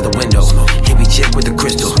smoke out of the window. Hippie chick with the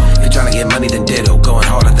crystal. If you're trying to get money, then ditto. Going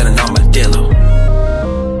harder than an armadillo.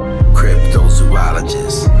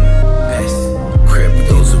 Cryptozoologist.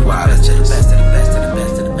 Cryptozoologist.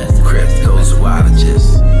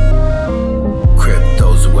 Cryptozoologist.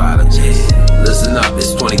 Cryptozoologist. Listen up,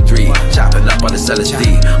 it's 23. Chopping up on this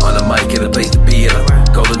LSD. On the mic and a place to be in a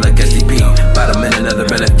golden like SDP. By the minute, another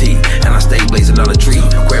NFT. And I stay blazing on a tree.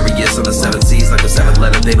 Aquarius on the 7 seas like a 7th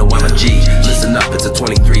letter, they know I'm a G. Listen up, it's a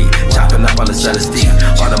 23. Chopping up on this LSD.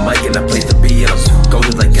 On the mic and a place to be in a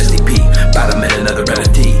golden like SDP. By the minute, another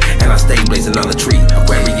NFT. And I stay blazing on the tree.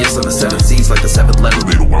 Aquarius on the 7 seas like the 7th letter,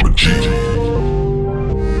 they know I'm a G.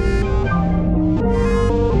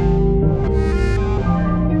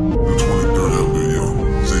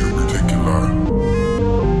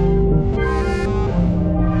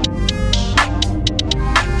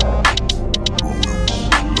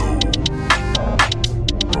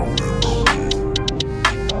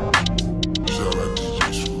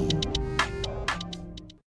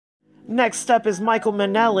 Next up is Michael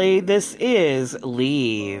Minelli. This is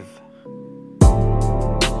Leave.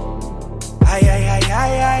 Ay, ay, ay,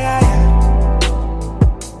 ay, ay, ay.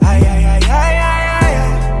 Ay, ay, ay, ay, ay, ay.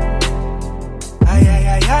 Ay, ay,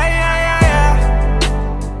 ay, ay, ay, ay.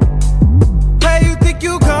 Where you think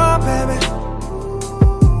you gone, baby?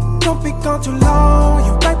 Don't be gone too long.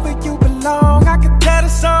 You right where you belong. I can tell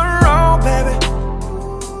there's something wrong, baby.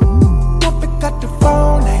 Don't pick up the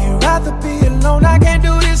phone. Now you'd rather be alone. I can't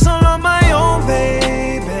do this on my own,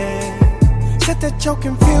 baby. Said that you're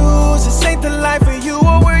confused. This ain't the life for you.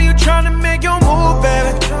 Or were you trying to make your move,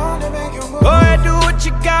 baby? Go ahead, do what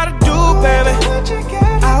you gotta do, baby.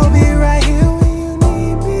 I'll be right here when you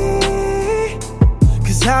need me.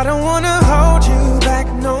 Cause I don't wanna hold you back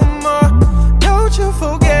no more. Don't you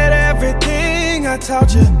forget everything I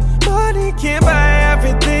taught you. Money can't buy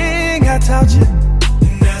everything I taught you.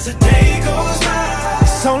 And as the day goes by,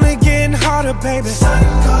 it's only getting harder, baby. Sun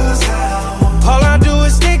goes down. All I do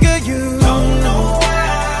is think of you. Don't know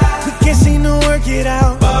why we can't seem to work it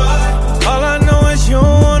out. But all I know is you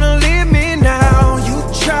don't wanna leave me now. You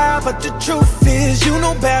try, but the truth is you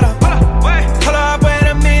know better. Hold up, wait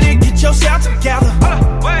a minute, get yourself together.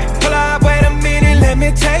 Hold up, wait a minute, let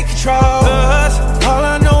me take control. All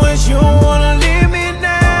I know is you don't wanna leave me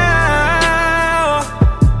now.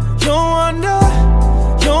 You don't wonder,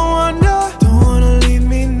 don't wanna leave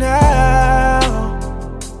me now.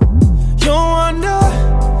 You wonder.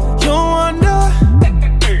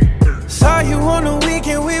 Saw you on the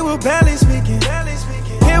weekend, we were barely speaking.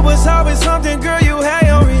 It was always something, girl, you had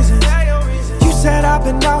your reasons. You said I've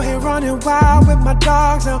been out here running wild with my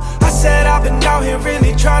dogs now. I said I've been out here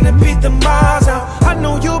really trying to beat the miles out. I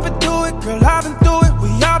know you've been through it, girl, I've been through it. We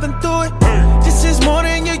all been through it. This is more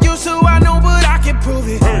than you used to, I know, but I can prove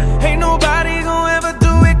it. Ain't nobody gonna ever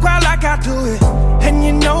do it quite like I do it. And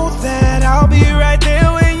you know that I'll be right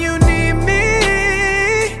there when you need me.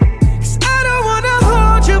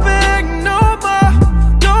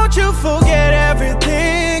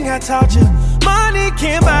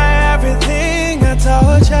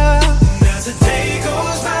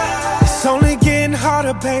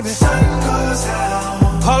 baby. Sun goes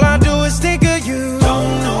out. All I do is think of you.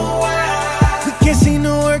 Don't know why. We can't seem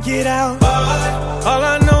to work it out. But all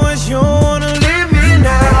I know is you don't wanna leave me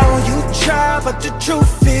now. You try, but the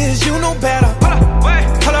truth is you know better.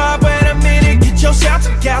 Hold up, wait a minute, get yourself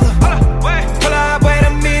together. Hold up, wait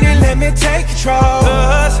a minute, let me take control.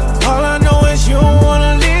 Cause all I know is you don't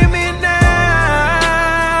wanna leave me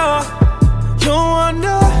now. You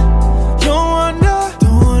wonder, don't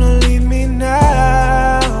wanna leave me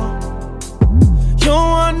now. You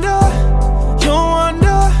wonder,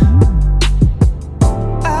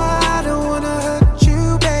 I don't wanna hurt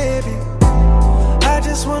you, baby. I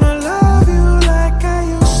just wanna love you like I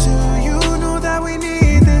used to. You know that we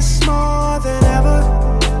need this more than ever.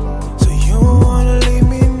 So you don't wanna leave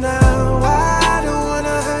me now. I don't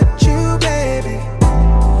wanna hurt you, baby.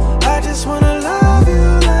 I just wanna love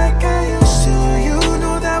you like I used to. You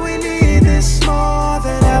know that we need this more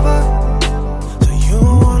than ever. So you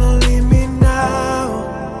don't wanna leave me now.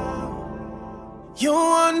 You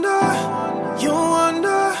wonder,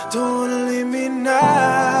 don't wanna leave me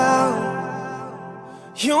now.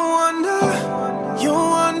 You wonder.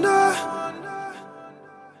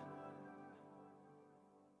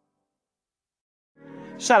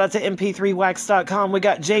 Shout out to mp3wax.com. We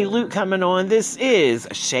got Jay Luke coming on. This is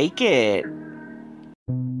Shake It.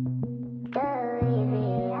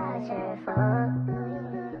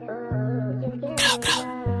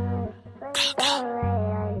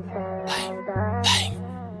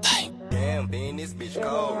 Damn, being this bitch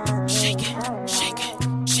cold. Shake it, shake it,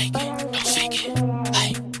 shake it, shake it. Don't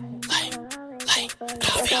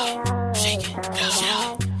fake it. Shake it,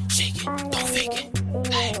 shake it, don't fake it.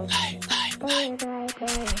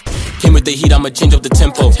 Came with the heat, I'ma change up the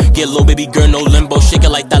tempo. Get low, baby girl, no limbo. Shake it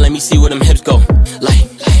like that, let me see where them hips go. Like,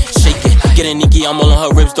 shake it. Get a Nikki, I'm all on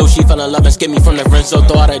her ribs though. She fell in love and scared me from the Renzo.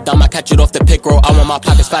 Throw out a dime, I catch it off the pick roll. I want my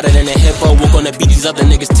pockets fatter than a hippo. Walk on the beat, these other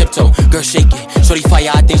niggas tiptoe. Girl, shake it. Shorty fire,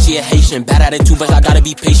 I think she a Haitian. Bad attitude, but I gotta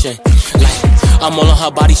be patient. Like, I'm all on her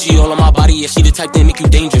body, she all on my body. Yeah, she the type that make you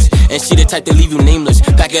dangerous, and she the type that leave you nameless.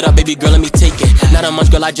 Back it up, baby girl, let me take it. Not a munch,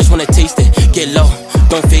 girl, I just wanna taste it. Get low,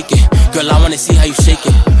 don't fake it. Girl, I wanna see how you shake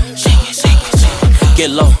it. Shake it, shake it, shake it. Get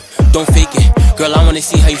low, don't fake it. Girl, I wanna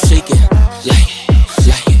see how you shake it. Like,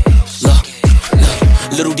 look.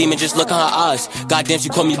 Little demon, just look in her eyes. Goddamn, she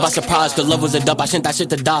caught me by surprise. Cause love was a dub, I sent that shit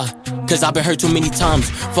to die. Cause I've been hurt too many times.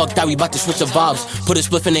 Fuck that, we bout to switch the vibes. Put a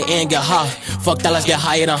spliff in the air and get high. Fuck that, let's get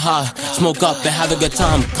higher than high. Smoke up and have a good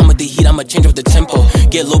time. Come with the heat, I'ma change up the tempo.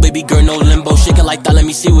 Get low, baby girl, no limbo. Shake it like that, let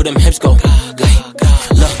me see where them hips go.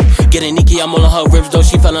 Look, get a Nikki, I'm all on her ribs though.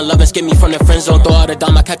 She fell in love and scared me from the friend zone. Throw out a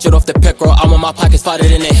dime, I catch it off the pick roll. I want my pockets fatter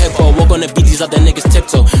than a hippo. Walk on the beat, these other niggas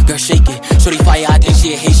tiptoe. Girl, shake it. Shorty fire, I think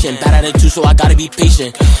she a Haitian. Bad attitude, so I gotta be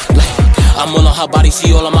patient. Like, I'm all on her body,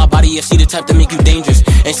 she all on my body. Yeah, she the type that make you dangerous,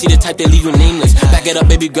 and she the type that leave you nameless. Back it up,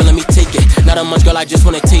 baby girl, let me take it. Not a munch, girl, I just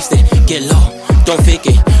wanna taste it. Get low, don't fake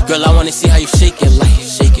it. Girl, I wanna see how you shake it. Like,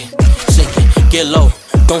 shake it, shake it. Get low,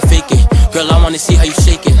 don't fake it. Girl, I wanna see how you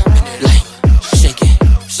shake it. Like, shake it,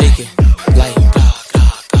 shake it. Like,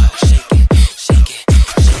 shake it, shake it,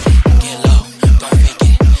 shake it. Get low, don't fake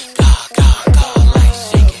it. Like,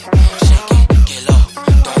 shake it, shake it. Get low,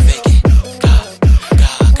 don't fake it.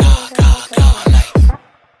 Like.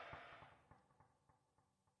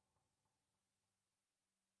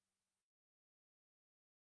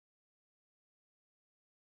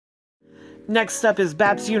 Next up is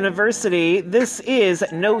BAPS University. This is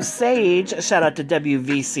No Sage. Shout out to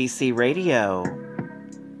WVCC Radio.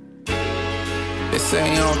 They say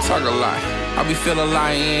you don't talk a lot. I be feeling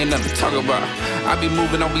like ain't nothing to talk about. I be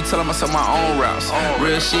moving, I be telling myself my own routes.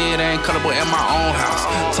 Real shit ain't colorable in my own house.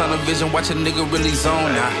 Tunnel vision, watch a nigga really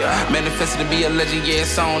zone now. Manifested to be a legend, yeah,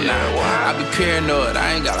 it's on now. I be paranoid,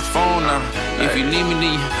 I ain't got a phone now. If you need me,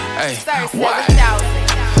 need you. Hey, what?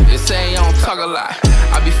 They say you don't talk a lot.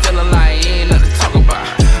 I be feeling like ain't nothing to talk about.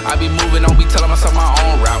 I be moving, I be telling myself my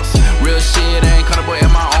own routes. Real shit ain't colorable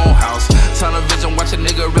in my own house. Tunnel vision, watch a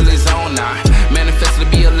nigga really zone now. Manifested to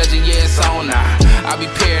be a legend, yeah, it's on now. I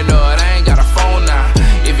be paranoid, I ain't got a phone now.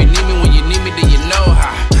 If you need me when you need me, then you know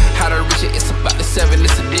how to reach it. It's about the 7,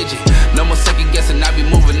 it's a digit. No more second guessing, I be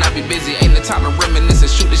moving, I be busy. Ain't the time to reminisce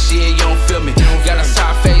and shoot the shit, you don't feel me. Got a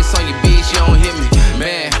side face on your bitch, you don't hit me.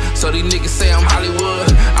 Man, so these niggas say I'm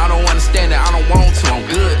Hollywood. I don't understand it, I don't want to, I'm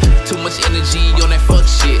good. Too much energy on that fuck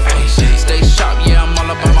shit. Ay, stay sharp, yeah, I'm all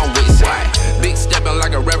about my wits. Big stepping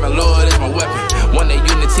like a reverend, Lord is my weapon. One day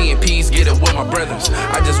unity and peace, get it with my brothers.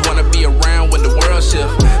 I just wanna be around when the world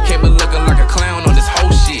shift. Can't be looking like a clown on this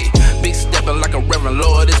whole shit. Big stepping like a reverend,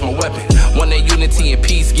 Lord is my weapon. One day unity and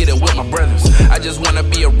peace, get it with my brothers. I just wanna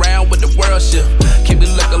be around when the world shift. Can't be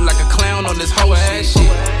looking like a clown on this whole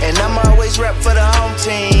shit.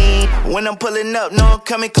 When I'm pulling up, no, I'm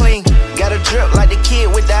coming clean. Got a drip like the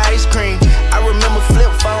kid with the ice cream. I remember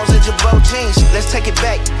flip phones and Jabot jeans. Let's take it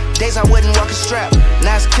back. Days I wasn't walking strap.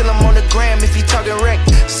 Now it's kill him on the gram if he talking wreck.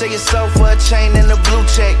 Say your soul for a chain and a blue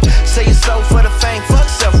check. Say your soul for the fame,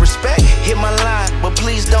 fuck self-respect. Hit my line, but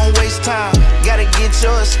please don't waste time. Gotta get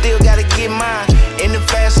yours, still gotta get mine. In the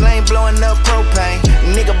fast lane, blowing up propane.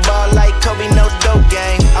 Nigga ball like Kobe, no dope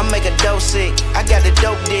game. I make a dope sick, I got the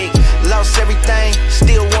dope dick. Lost everything,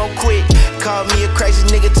 still won't quit. Call me a crazy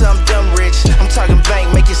nigga till I'm dumb rich. I'm talking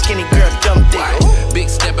bank, make your skinny girl dumb dick. Big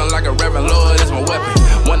stepping like a reverend, Lord, is my weapon.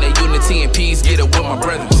 One day unity and peace, get it with my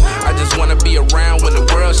brothers. I just wanna be around when the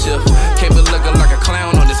world shift. Can't be looking like a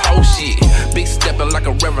clown on this whole shit. Big stepping like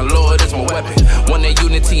a reverend, Lord, is my weapon. One day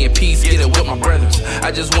unity and peace, get it with my brothers.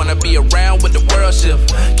 I just wanna be around when the world shift.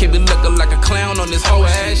 Can't be looking like a clown on this whole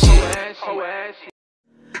ass shit.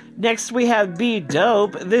 Next we have Be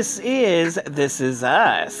Dope. This is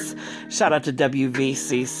Us. Shout out to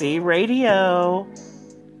WVCC Radio.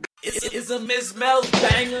 It's a Miss Mel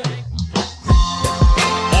banger.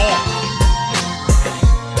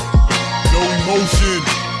 No emotion.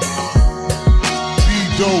 Be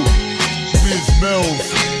Dope. Ms.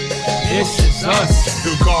 Mel's. This is us.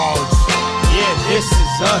 The gods. Yeah, this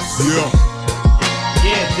is us. Yeah.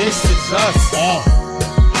 Yeah, this is us.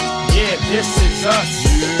 Yeah, this is us.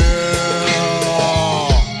 Yeah.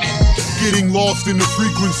 Getting lost in the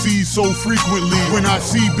frequencies so frequently. When I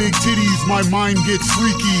see big titties, my mind gets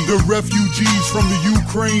freaky. The refugees from the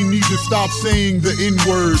Ukraine need to stop saying the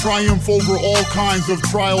N-word. Triumph over all kinds of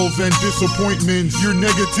trials and disappointments. Your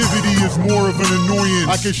negativity is more of an annoyance.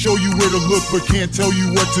 I can show you where to look, but can't tell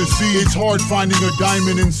you what to see. It's hard finding a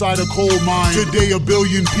diamond inside a coal mine. Today, 1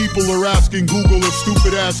 billion people are asking Google a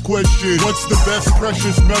stupid-ass question. What's the best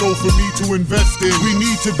precious metal for me to invest in? We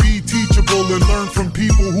need to be teachable and learn from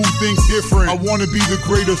people who think different. I want to be the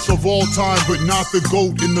greatest of all time, but not the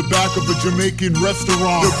GOAT in the back of a Jamaican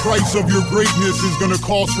restaurant. The price of your greatness is gonna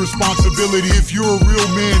cost responsibility. If you're a real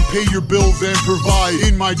man, pay your bills and provide.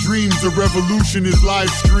 In my dreams, the revolution is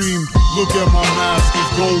live streamed. Look at my mask,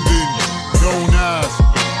 it's golden. Don't ask,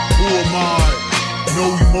 who am I?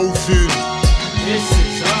 No emotion. This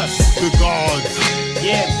is us. The gods.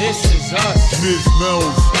 Yeah, this is us. Ms.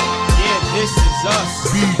 Mel's. Yeah, this is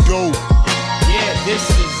us. Be Dope. Yeah, this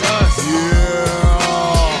is us.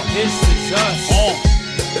 Yeah. This is us.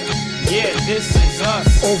 Yeah, this is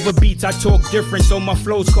us. Over beats, I talk different, so my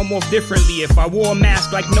flows come off differently. If I wore a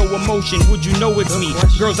mask like no emotion, would you know it's me?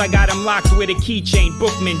 Girls, I got them locked with a keychain.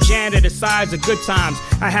 Bookman, janitor, sides of good times.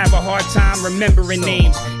 I have a hard time remembering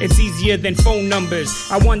names. It's easier than phone numbers.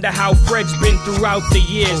 I wonder how Fred's been throughout the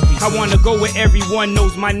years. I wanna go where everyone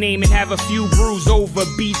knows my name and have a few brews over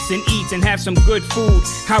beats and eats and have some good food.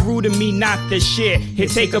 How rude of me not to share. Here,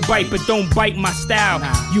 take a bite, but don't bite my style.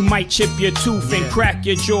 You might chip your tooth and crack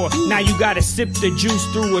your jaw. Now you gotta sip the juice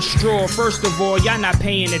through a straw. First of all, y'all not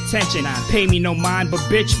paying attention. Pay me no mind, but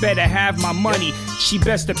bitch better have my money. She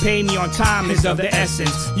best to pay me on time is of the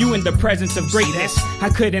essence. You in the presence of greatness. I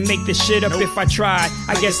couldn't make this shit up if I tried.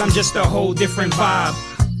 I guess I'm just a whole different vibe.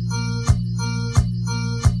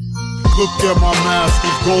 Look at my mask,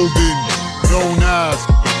 it's golden. Don't ask,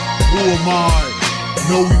 who am I?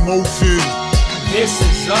 No emotion. This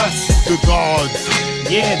is us. The gods.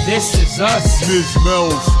 Yeah, this is us. Ms.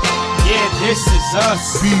 Mel's. Yeah, this is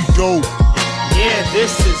us. Be Dope. Yeah,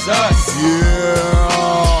 this is us.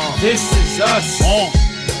 Yeah. This is us.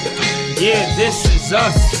 Yeah, this is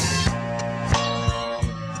us.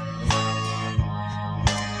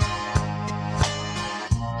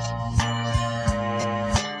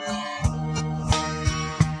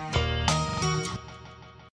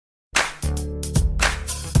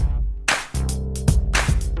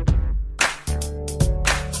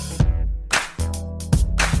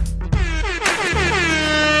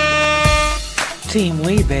 Team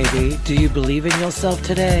We, baby. Do you believe in yourself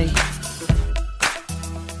today?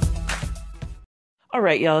 All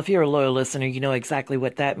right, y'all, if you're a loyal listener, you know exactly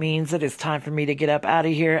what that means. It is time for me to get up out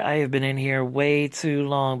of here. I have been in here way too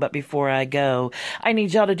long, but before I go, I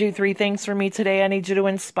need y'all to do 3 things for me today. I need you to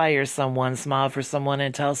inspire someone, smile for someone,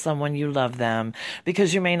 and tell someone you love them,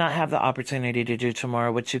 because you may not have the opportunity to do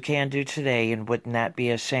tomorrow what you can do today, and wouldn't that be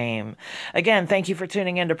a shame? Again, thank you for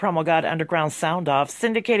tuning in to PromoGod Underground Sound Off,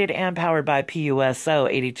 syndicated and powered by PUSO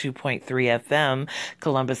 82.3 FM,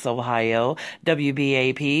 Columbus, Ohio,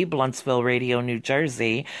 WBAP, BluntzVille Radio, New Jersey,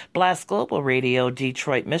 Jersey, Blast Global Radio,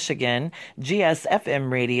 Detroit, Michigan,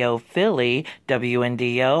 GSFM Radio, Philly,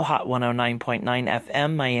 WNDO, Hot 109.9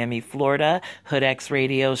 FM, Miami, Florida, Hood X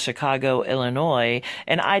Radio, Chicago, Illinois,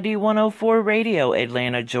 and ID104 Radio,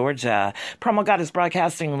 Atlanta, Georgia. PromoGod is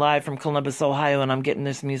broadcasting live from Columbus, Ohio, and I'm getting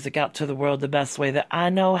this music out to the world the best way that I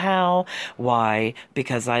know how. Why?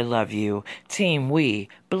 Because I love you. Team We,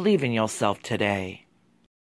 believe in yourself today.